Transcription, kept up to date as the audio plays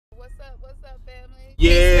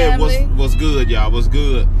Yeah, what's good, y'all? What's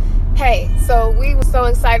good? Hey, so we were so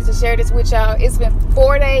excited to share this with y'all. It's been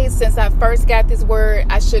 4 days since I first got this word.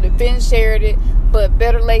 I should have been shared it, but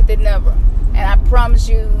better late than never. And I promise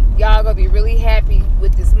you, y'all gonna be really happy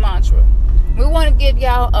with this mantra. We want to give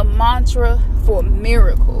y'all a mantra for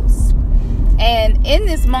miracles. And in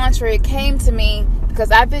this mantra, it came to me because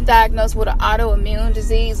I've been diagnosed with an autoimmune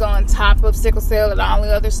disease on top of sickle cell and all the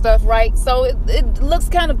other stuff, right? So it looks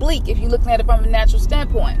kind of bleak if you're looking at it from a natural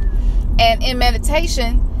standpoint. And in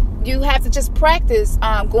meditation, you have to just practice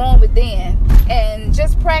going within and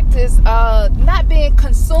just practice not being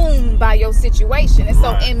consumed by your situation. And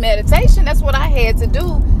so in meditation, that's what I had to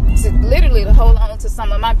do to hold on to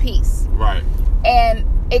some of my peace. Right. And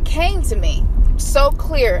it came to me so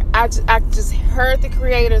clear. I just heard the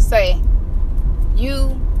Creator say,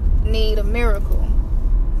 you need a miracle,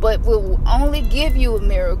 but we'll only give you a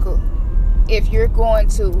miracle if you're going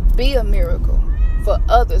to be a miracle for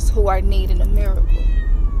others who are needing a miracle.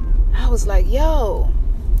 I was like, yo,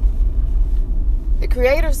 the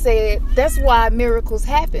Creator said that's why miracles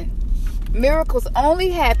happen. Miracles only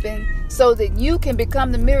happen so that you can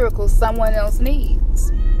become the miracle someone else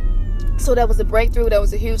needs. So that was a breakthrough. That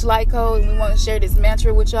was a huge light code, and we want to share this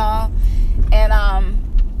mantra with y'all. And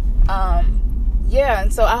yeah,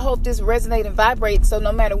 and so I hope this resonates and vibrates. So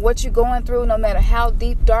no matter what you're going through, no matter how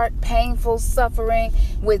deep, dark, painful, suffering,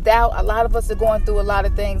 a lot of us are going through a lot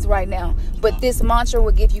of things right now. But this mantra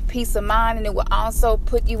will give you peace of mind, and it will also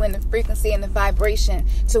put you in the frequency and the vibration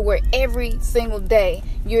to where every single day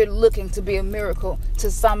you're looking to be a miracle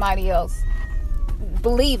to somebody else.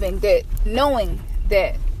 Believing that, knowing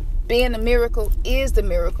that being a miracle is the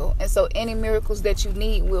miracle. And so any miracles that you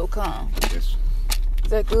need will come. Yes. Is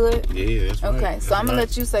that good? Yeah, that's right. Okay, so I'm going to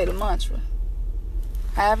let you say the mantra.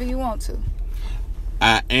 However you want to.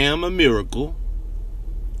 I am a miracle.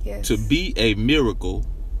 Yes. To be a miracle.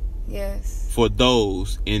 Yes. For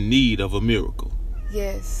those in need of a miracle.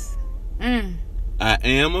 Yes. I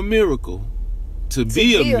am a miracle. To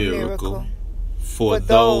be a miracle. For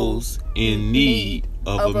those in need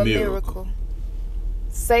of a miracle.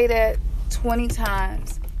 Say that 20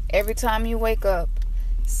 times. Every time you wake up.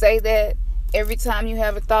 Say that every time you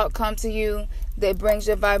have a thought come to you that brings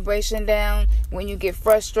your vibration down, when you get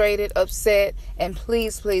frustrated, upset, and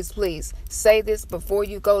please, please, please say this before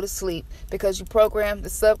you go to sleep, because you program the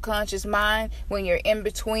subconscious mind when you're in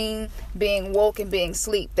between being woke and being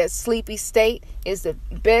asleep. That sleepy state is the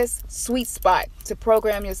best sweet spot to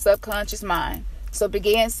program your subconscious mind. So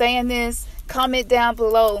begin saying this. Comment down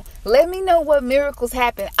below. Let me know what miracles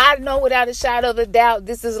happen. I know without a shadow of a doubt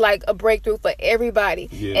this is like a breakthrough for everybody.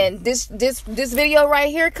 Yeah. And this video right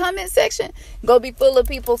here, comment section, go be full of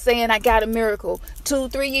people saying I got a miracle.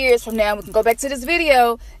 2-3 years from now, we can go back to this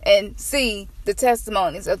video and see the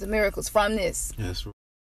testimonies of the miracles from this. Yes.